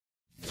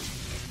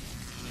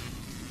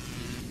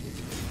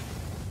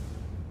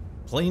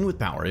Playing with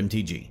Power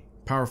MTG.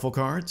 Powerful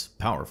cards,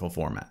 powerful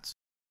formats.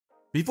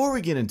 Before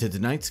we get into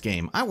tonight's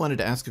game, I wanted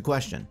to ask a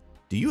question.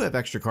 Do you have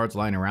extra cards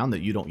lying around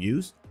that you don't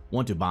use?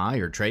 Want to buy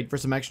or trade for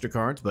some extra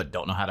cards but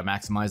don't know how to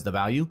maximize the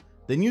value?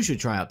 Then you should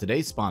try out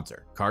today's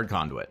sponsor, Card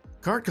Conduit.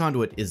 Card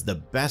Conduit is the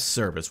best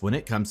service when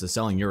it comes to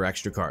selling your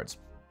extra cards.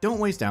 Don't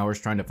waste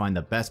hours trying to find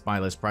the best buy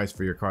list price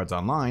for your cards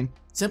online.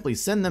 Simply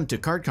send them to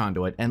Card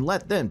Conduit and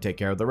let them take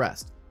care of the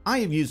rest. I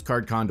have used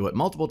Card Conduit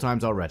multiple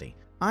times already.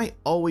 I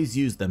always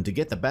use them to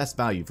get the best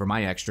value for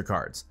my extra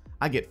cards.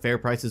 I get fair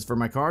prices for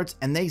my cards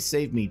and they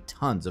save me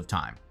tons of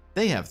time.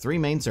 They have three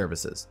main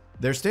services.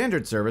 Their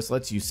standard service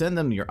lets you send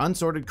them your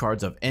unsorted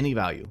cards of any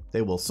value.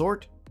 They will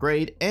sort,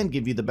 grade, and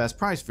give you the best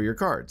price for your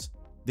cards.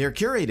 Their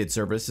curated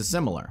service is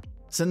similar.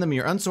 Send them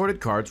your unsorted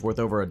cards worth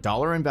over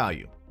 $1 in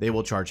value. They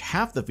will charge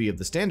half the fee of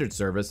the standard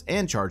service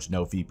and charge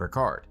no fee per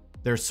card.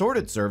 Their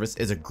sorted service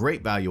is a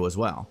great value as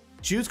well.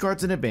 Choose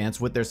cards in advance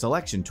with their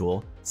selection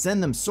tool,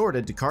 send them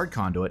sorted to Card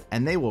Conduit,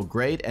 and they will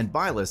grade and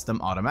buy list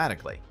them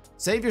automatically.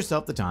 Save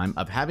yourself the time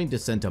of having to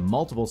send to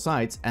multiple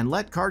sites and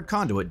let Card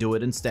Conduit do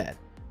it instead.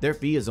 Their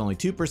fee is only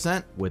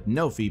 2% with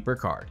no fee per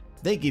card.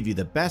 They give you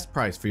the best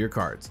price for your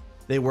cards.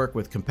 They work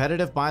with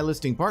competitive buy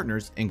listing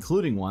partners,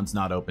 including ones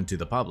not open to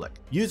the public.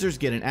 Users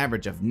get an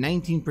average of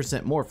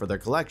 19% more for their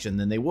collection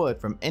than they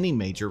would from any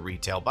major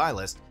retail buy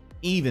list,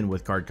 even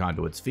with Card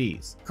Conduit's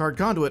fees. Card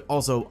Conduit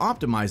also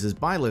optimizes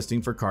buy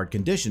listing for card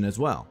condition as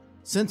well.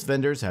 Since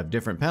vendors have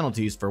different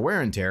penalties for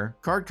wear and tear,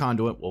 Card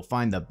Conduit will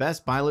find the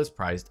best buy list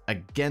priced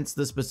against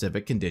the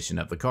specific condition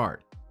of the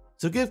card.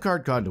 So give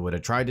Card Conduit a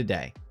try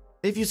today.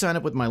 If you sign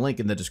up with my link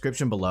in the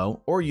description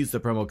below or use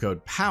the promo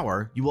code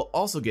POWER, you will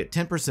also get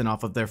 10%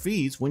 off of their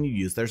fees when you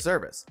use their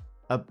service.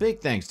 A big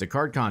thanks to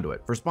Card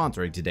Conduit for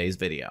sponsoring today's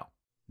video.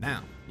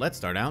 Now, let's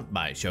start out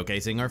by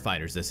showcasing our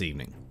fighters this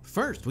evening.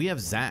 First, we have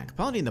Zach,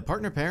 piloting the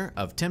partner pair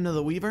of Tymna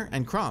the Weaver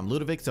and Kraum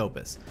Ludovic's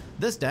Opus.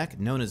 This deck,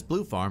 known as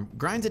Blue Farm,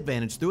 grinds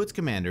advantage through its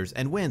commanders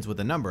and wins with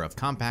a number of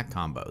compact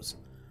combos.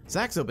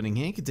 Zach's opening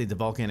hand contains a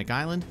Volcanic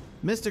Island,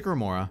 Mystic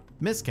Remora,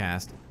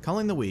 Miscast,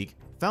 Culling the Weak,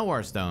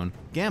 Felwar Stone,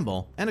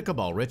 Gamble, and a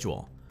Cabal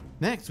Ritual.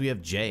 Next, we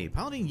have Jay,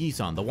 piloting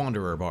Yisan the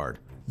Wanderer Bard.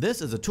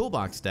 This is a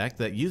toolbox deck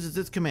that uses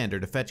its commander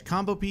to fetch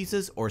combo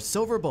pieces or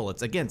silver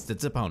bullets against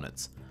its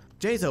opponents.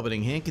 Jay's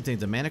opening hand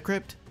contains a Mana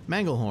Crypt,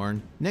 Manglehorn,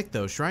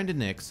 Nykthos Shrine to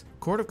Nyx,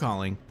 Court of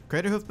Calling,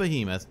 Craterhoof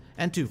Behemoth,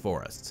 and 2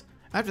 forests.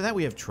 After that,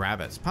 we have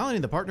Travis,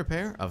 piloting the partner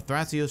pair of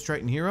Thrasios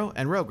Triton Hero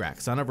and Rograkh,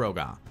 son of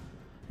Rograkh.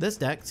 This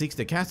deck seeks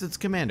to cast its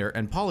commander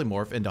and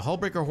polymorph into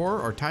Hullbreaker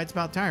Horror or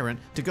Tidespout Tyrant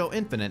to go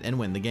infinite and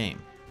win the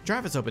game.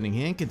 Travis' opening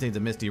hand contains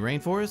a Misty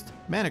Rainforest,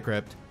 Mana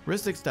Crypt,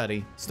 Rhystic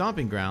Study,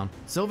 Stomping Ground,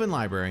 Sylvan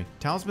Library,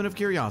 Talisman of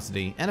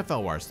Curiosity, and a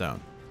Felwar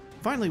Stone.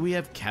 Finally, we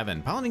have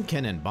Kevin, piloting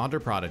Kinnan, Bonder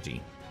Prodigy.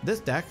 This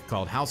deck,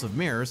 called House of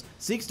Mirrors,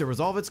 seeks to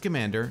resolve its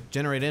commander,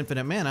 generate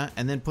infinite mana,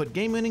 and then put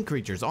game-winning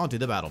creatures onto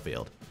the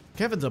battlefield.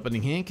 Kevin's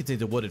opening hand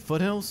contains a Wooded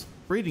Foothills,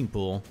 Breeding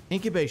Pool,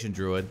 Incubation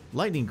Druid,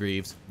 Lightning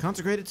Greaves,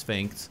 Consecrated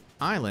Sphinx,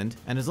 Island,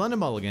 and his London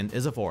Mulligan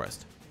is a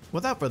forest.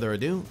 Without further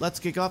ado, let's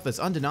kick off this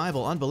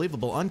undeniable,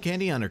 unbelievable,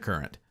 uncanny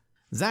undercurrent.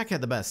 Zach had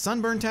the best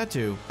sunburn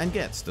tattoo and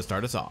gets to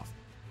start us off.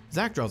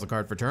 Zach draws a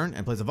card for turn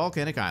and plays a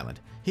Volcanic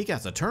Island. He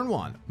casts a turn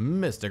 1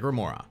 Mystic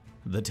Remora.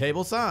 The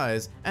table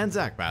sighs, and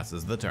Zach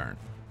passes the turn.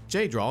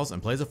 Jay draws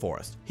and plays a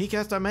forest. He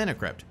casts a Mana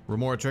Crypt.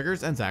 Remora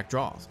triggers and Zach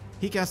draws.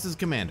 He casts his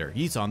commander,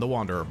 Yisan the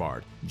Wanderer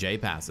Bard. Jay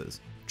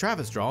passes.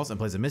 Travis draws and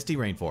plays a Misty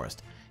Rainforest.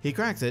 He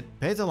cracks it,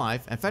 pays a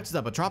life, and fetches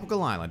up a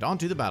tropical island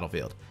onto the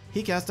battlefield.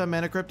 He casts a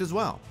Mana Crypt as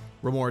well.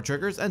 Remora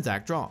triggers and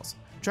Zach draws.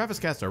 Travis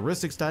casts a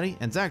Rhystic Study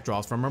and Zach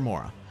draws from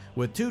Remora.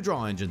 With 2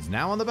 draw engines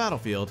now on the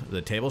battlefield,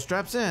 the table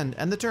straps in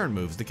and the turn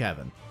moves to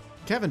Kevin.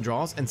 Kevin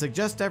draws and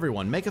suggests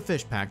everyone make a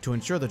fish pack to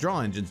ensure the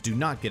draw engines do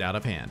not get out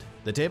of hand.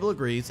 The table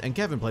agrees and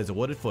Kevin plays a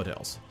Wooded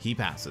Foothills. He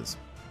passes.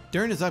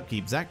 During his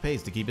upkeep, Zach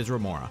pays to keep his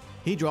Remora.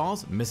 He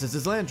draws, misses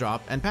his land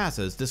drop, and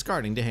passes,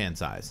 discarding to hand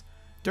size.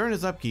 During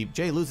his upkeep,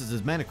 Jay loses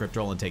his Mana Crypt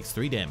roll and takes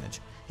 3 damage.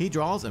 He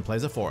draws and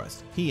plays a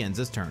forest. He ends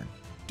his turn.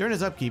 During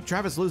his upkeep,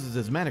 Travis loses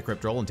his Mana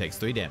Crypt roll and takes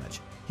 3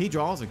 damage. He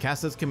draws and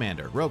casts his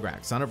commander,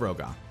 Rograkh, son of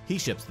Rograkh. He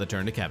ships the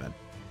turn to Kevin.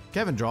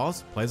 Kevin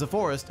draws, plays a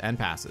forest, and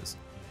passes.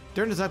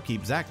 During his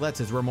upkeep, Zach lets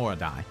his Remora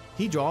die.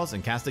 He draws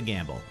and casts a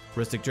Gamble.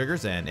 Rhystic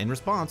triggers and, in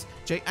response,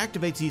 Jay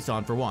activates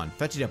Yisan for 1,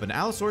 fetching up an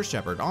Allosaurus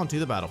Shepherd onto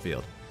the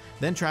battlefield.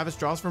 Then Travis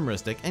draws from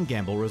Rhystic and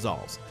Gamble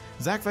resolves.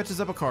 Zach fetches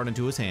up a card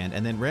into his hand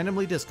and then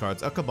randomly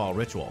discards a Cabal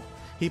Ritual.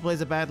 He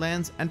plays a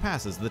Badlands and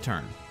passes the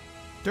turn.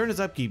 During his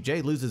upkeep,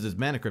 Jay loses his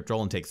Mana Crypt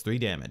roll and takes 3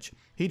 damage.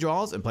 He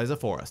draws and plays a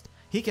forest.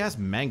 He casts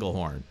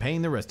Manglehorn,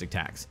 paying the Rhystic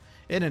tax.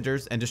 It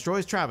enters and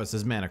destroys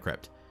Travis's Mana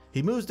Crypt.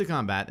 He moves to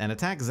combat and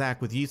attacks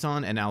Zach with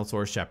Yisan and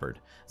Allosaurus Shepherd.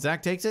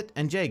 Zach takes it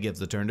and Jay gives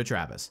the turn to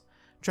Travis.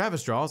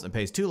 Travis draws and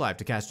pays 2 life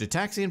to cast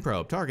Gitaxian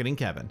Probe, targeting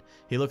Kevin.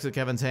 He looks at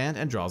Kevin's hand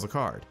and draws a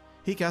card.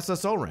 He casts a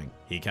Soul Ring.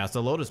 He casts a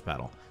Lotus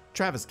Petal.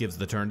 Travis gives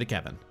the turn to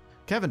Kevin.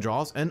 Kevin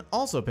draws and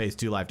also pays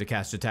 2 life to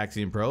cast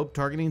Gitaxian Probe,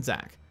 targeting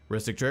Zach.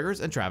 Rhystic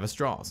triggers and Travis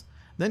draws.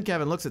 Then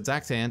Kevin looks at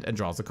Zach's hand and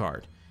draws a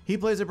card. He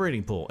plays a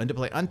Breeding Pool into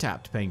play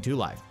untapped, paying 2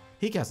 life.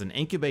 He casts an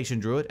Incubation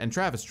Druid and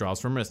Travis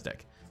draws from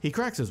Rhystic. He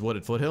cracks his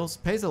Wooded Foothills,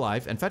 pays a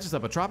life, and fetches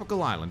up a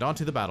tropical island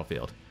onto the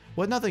battlefield.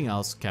 With nothing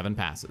else, Kevin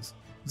passes.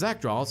 Zach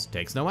draws,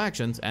 takes no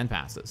actions, and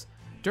passes.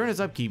 During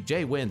his upkeep,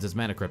 Jay wins his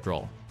Mana Crypt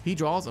roll. He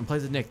draws and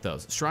plays a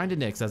Nykthos, Shrine to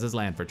Nyx as his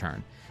land for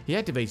turn. He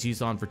activates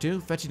Yisan for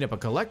 2, fetching up a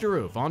Collector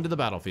Roof onto the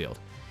battlefield.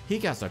 He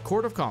casts a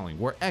Court of Calling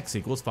where X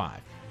equals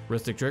 5.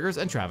 Rhystic triggers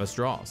and Travis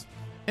draws.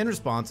 In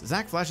response,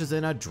 Zach flashes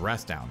in a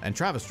Dress Down and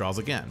Travis draws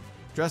again.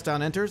 Dress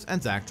Down enters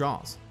and Zach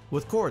draws.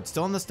 With Chord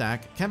still in the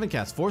stack, Kevin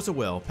casts Force of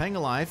Will, paying a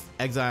life,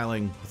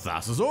 exiling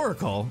Thassa's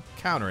Oracle,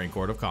 countering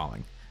Court of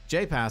Calling.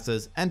 Jay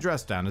passes and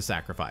Dress Down is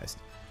sacrificed.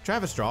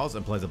 Travis draws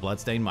and plays a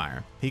Bloodstained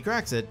Mire. He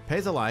cracks it,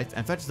 pays a life,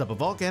 and fetches up a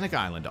Volcanic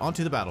Island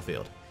onto the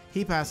battlefield.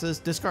 He passes,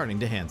 discarding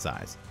to hand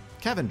size.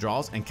 Kevin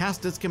draws and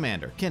casts his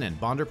commander, Kinnan,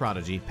 Bonder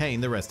Prodigy,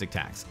 paying the Rhystic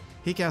tax.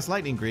 He casts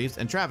Lightning Greaves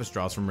and Travis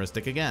draws from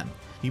Rhystic again.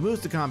 He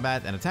moves to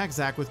combat and attacks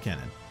Zach with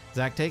Kinnan.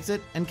 Zach takes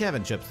it, and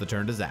Kevin chips the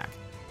turn to Zach.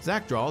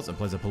 Zach draws and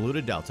plays a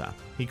Polluted Delta.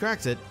 He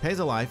cracks it, pays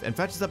a life, and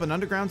fetches up an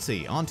Underground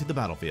Sea onto the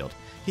battlefield.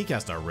 He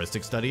casts a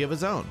Rhystic Study of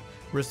his own.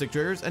 Rhystic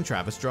triggers and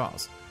Travis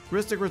draws.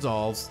 Rhystic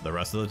resolves, the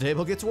rest of the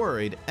table gets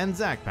worried, and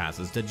Zach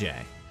passes to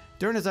Jay.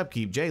 During his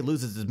upkeep, Jay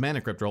loses his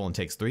Mana Crypt roll and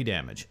takes 3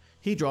 damage.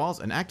 He draws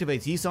and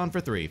activates Yisan for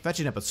 3,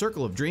 fetching up a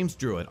Circle of Dreams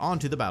Druid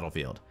onto the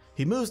battlefield.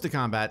 He moves to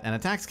combat and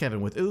attacks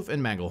Kevin with Oof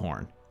and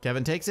Manglehorn.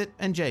 Kevin takes it,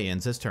 and Jay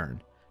ends his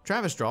turn.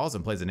 Travis draws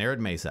and plays an Arid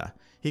Mesa.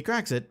 He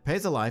cracks it,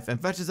 pays a life,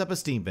 and fetches up a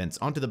Steam Vents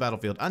onto the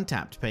battlefield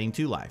untapped, paying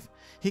 2 life.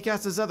 He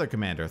casts his other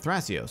commander,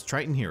 Thrasios,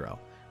 Triton Hero.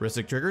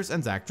 Rhystic triggers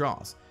and Zach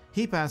draws.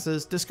 He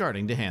passes,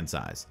 discarding to hand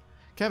size.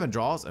 Kevin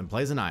draws and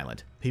plays an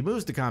island. He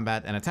moves to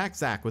combat and attacks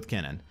Zach with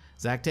Kinnan.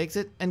 Zach takes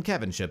it, and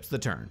Kevin ships the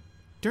turn.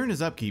 During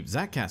his upkeep,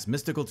 Zach casts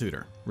Mystical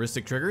Tutor.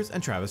 Rhystic triggers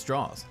and Travis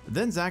draws.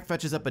 Then Zach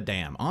fetches up a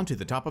Dam onto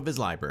the top of his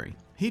library.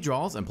 He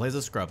draws and plays a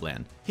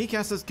Scrubland. He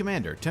casts his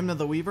commander, Tymna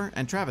the Weaver,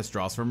 and Travis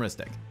draws from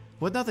Rhystic.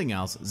 With nothing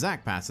else,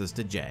 Zach passes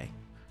to Jay.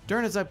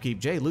 During his upkeep,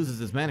 Jay loses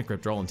his Mana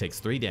Crypt roll and takes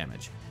 3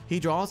 damage. He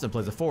draws and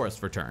plays a Forest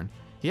for turn.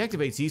 He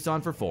activates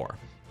Yisan for 4.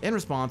 In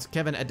response,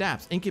 Kevin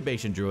adapts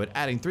Incubation Druid,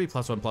 adding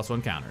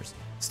 3+1/+1 counters.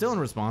 Still in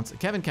response,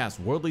 Kevin casts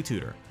Worldly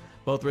Tutor.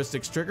 Both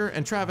Rhystic's trigger,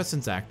 and Travis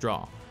and Zach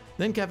draw.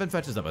 Then Kevin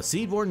fetches up a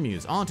Seedborn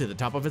Muse onto the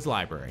top of his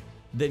library.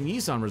 Then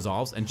Yisan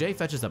resolves, and Jay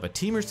fetches up a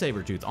Temur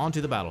Sabertooth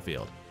onto the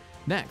battlefield.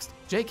 Next,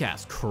 Jay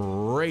casts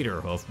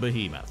Craterhoof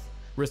Behemoth.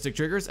 Rhystic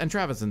triggers, and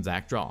Travis and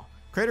Zach draw.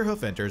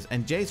 Craterhoof enters,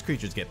 and Jay's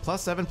creatures get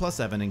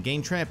 +7/+7 and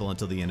gain trample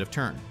until the end of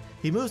turn.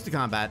 He moves to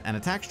combat and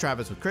attacks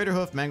Travis with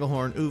Craterhoof,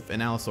 Manglehorn, Oof,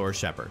 and Allosaurus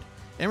Shepherd.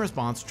 In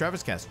response,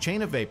 Travis casts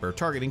Chain of Vapor,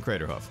 targeting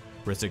Craterhoof.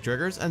 Rhystic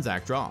triggers, and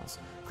Zach draws.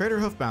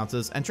 Craterhoof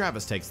bounces, and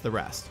Travis takes the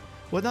rest.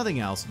 With nothing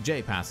else,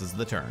 Jay passes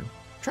the turn.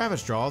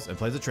 Travis draws and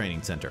plays a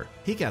Training Center.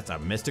 He casts a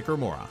Mystic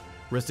Remora.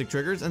 Rhystic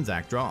triggers, and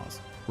Zach draws.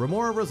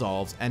 Remora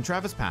resolves, and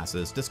Travis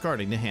passes,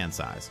 discarding to hand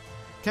size.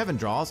 Kevin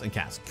draws and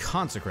casts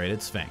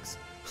Consecrated Sphinx.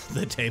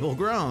 The table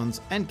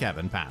groans, and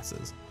Kevin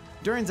passes.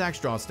 During Zach's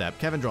draw step,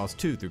 Kevin draws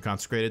 2 through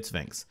Consecrated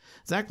Sphinx.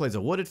 Zach plays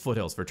a Wooded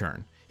Foothills for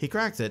turn. He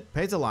cracks it,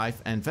 pays a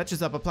life, and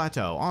fetches up a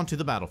Plateau onto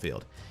the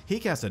battlefield. He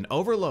casts an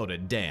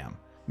Overloaded Dam.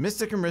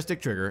 Mystic and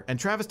Rhystic trigger, and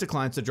Travis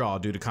declines to draw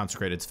due to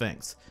Consecrated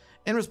Sphinx.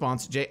 In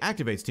response, Jay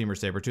activates Temur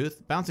Sabertooth,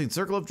 bouncing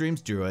Circle of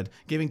Dreams Druid,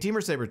 giving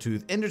Temur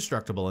Sabertooth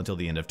indestructible until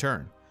the end of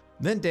turn.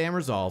 Then Dam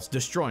resolves,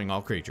 destroying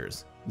all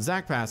creatures.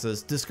 Zach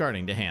passes,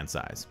 discarding to hand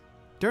size.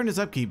 During his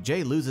upkeep,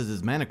 Jay loses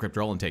his Mana Crypt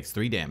roll and takes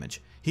 3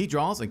 damage. He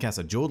draws and casts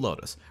a Jeweled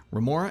Lotus.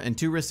 Remora and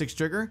 2 Rhystic's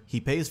trigger,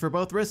 he pays for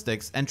both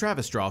Rhystic's, and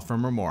Travis draws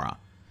from Remora.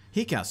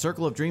 He casts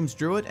Circle of Dreams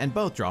Druid, and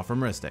both draw from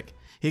Rhystic.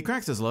 He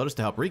cracks his Lotus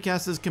to help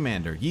recast his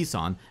commander,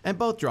 Yisan, and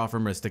both draw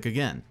from Rhystic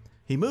again.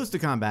 He moves to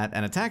combat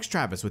and attacks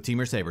Travis with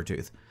Temur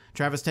Sabertooth.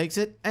 Travis takes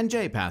it, and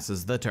Jay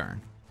passes the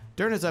turn.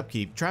 During his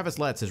upkeep, Travis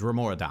lets his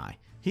Remora die.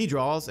 He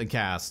draws and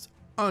casts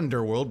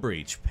Underworld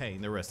Breach,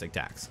 paying the Rhystic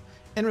tax.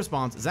 In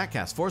response, Zach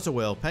casts Force of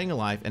Will, paying a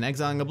life, and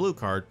exiling a blue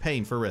card,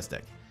 paying for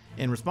Rhystic.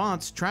 In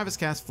response, Travis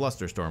casts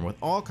Flusterstorm with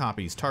all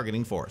copies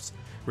targeting Force.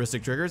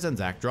 Rhystic triggers, and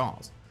Zach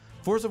draws.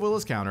 Force of Will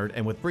is countered,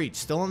 and with Breach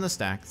still in the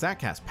stack, Zach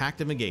casts Pact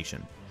of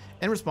Negation.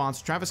 In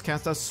response, Travis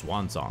casts a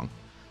Swan Song.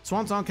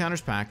 Swan Song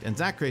counters Pact, and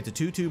Zach creates a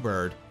 2/2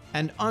 bird,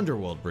 and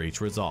Underworld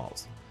Breach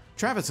resolves.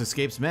 Travis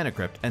escapes Mana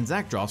Crypt, and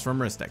Zach draws from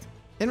Rhystic.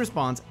 In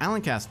response,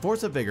 Alan casts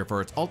Force of Vigor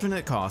for its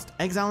alternate cost,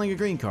 exiling a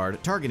green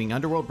card, targeting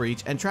Underworld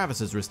Breach and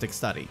Travis's Rhystic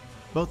Study.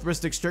 Both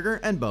Rhystic's trigger,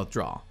 and both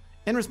draw.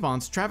 In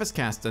response, Travis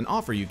casts an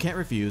Offer You Can't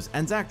Refuse,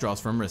 and Zach draws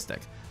from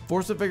Rhystic.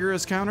 Force of Vigor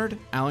is countered,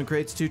 Alan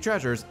creates 2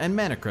 treasures, and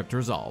Mana Crypt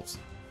resolves.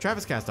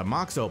 Travis casts a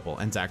Mox Opal,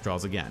 and Zach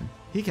draws again.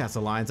 He casts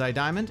a Lion's Eye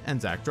Diamond, and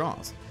Zach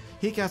draws.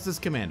 He casts his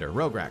commander,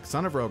 Rograkh,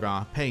 son of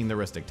Rograkh, paying the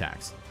Rhystic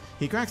tax.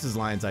 He cracks his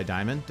Lion's Eye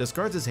Diamond,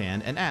 discards his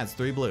hand, and adds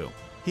 3 blue.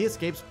 He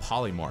escapes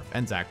Polymorph,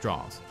 and Zach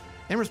draws.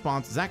 In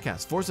response, Zach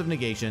casts Force of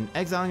Negation,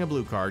 exiling a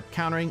blue card,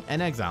 countering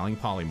and exiling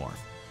Polymorph.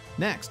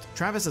 Next,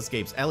 Travis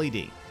escapes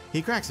LED.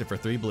 He cracks it for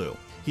 3 blue.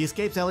 He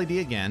escapes LED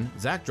again,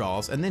 Zach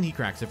draws, and then he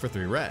cracks it for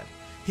 3 red.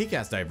 He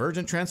casts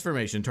Divergent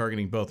Transformation,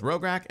 targeting both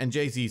Rograkh and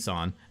Jay's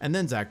Yisan, and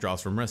then Zach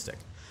draws from Rhystic.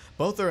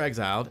 Both are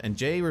exiled, and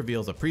Jay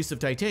reveals a Priest of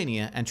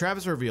Titania, and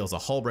Travis reveals a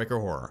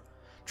Hullbreaker Horror.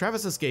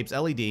 Travis escapes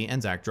LED,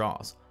 and Zach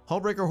draws.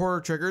 Hullbreaker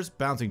Horror triggers,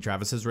 bouncing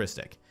Travis's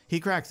Rhystic.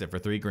 He cracks it for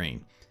 3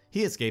 green.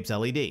 He escapes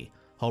LED.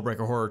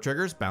 Hullbreaker Horror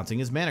triggers, bouncing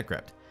his Mana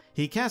Crypt.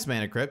 He casts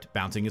Mana Crypt,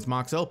 bouncing his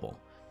Mox Opal.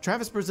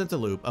 Travis presents a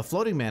loop of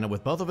floating mana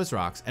with both of his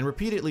rocks and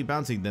repeatedly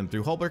bouncing them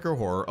through Hullbreaker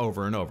Horror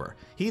over and over.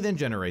 He then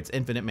generates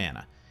infinite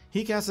mana.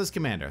 He casts his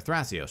commander,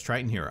 Thrasios,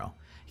 Triton Hero.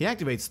 He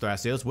activates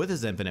Thrasios with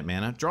his infinite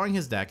mana, drawing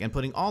his deck and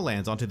putting all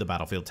lands onto the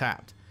battlefield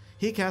tapped.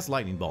 He casts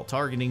Lightning Bolt,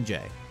 targeting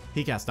Jay.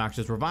 He casts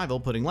Noxious Revival,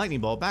 putting Lightning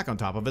Bolt back on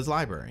top of his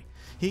library.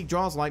 He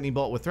draws Lightning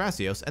Bolt with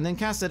Thrasios and then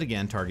casts it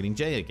again, targeting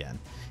Jay again.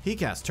 He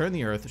casts Turn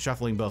the Earth,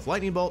 shuffling both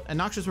Lightning Bolt and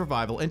Noxious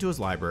Revival into his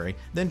library,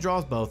 then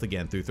draws both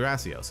again through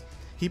Thrasios.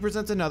 He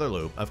presents another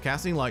loop of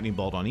casting Lightning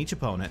Bolt on each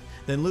opponent,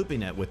 then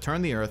looping it with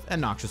Turn the Earth and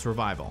Noxious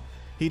Revival.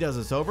 He does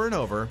this over and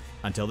over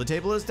until the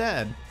table is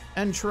dead,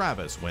 and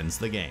Travis wins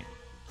the game.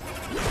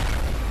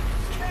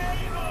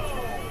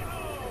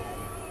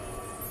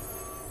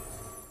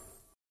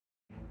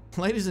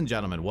 Ladies and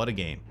gentlemen, what a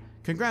game.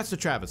 Congrats to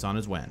Travis on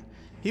his win.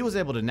 He was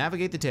able to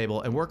navigate the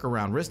table and work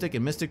around Rhystic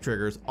and Mystic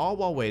triggers, all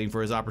while waiting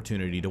for his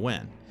opportunity to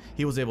win.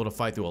 He was able to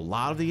fight through a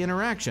lot of the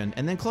interaction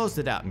and then closed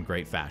it out in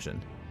great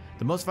fashion.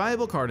 The most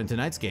valuable card in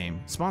tonight's game,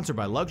 sponsored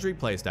by Luxury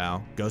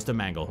Playstyle, goes to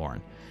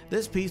Manglehorn.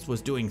 This piece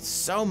was doing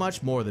so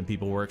much more than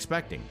people were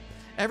expecting.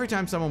 Every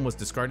time someone was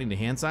discarding to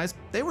hand size,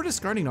 they were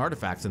discarding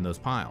artifacts in those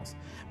piles.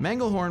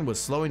 Manglehorn was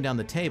slowing down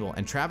the table,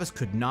 and Travis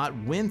could not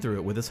win through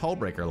it with his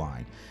Hullbreaker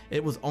line.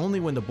 It was only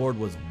when the board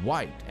was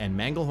white and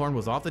Manglehorn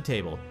was off the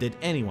table did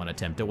anyone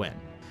attempt to win.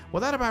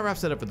 Well, that about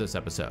wraps it up for this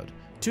episode.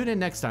 Tune in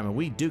next time when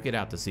we duke it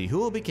out to see who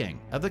will be king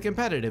of the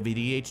competitive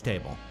EDH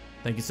table.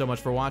 Thank you so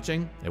much for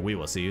watching, and we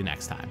will see you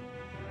next time.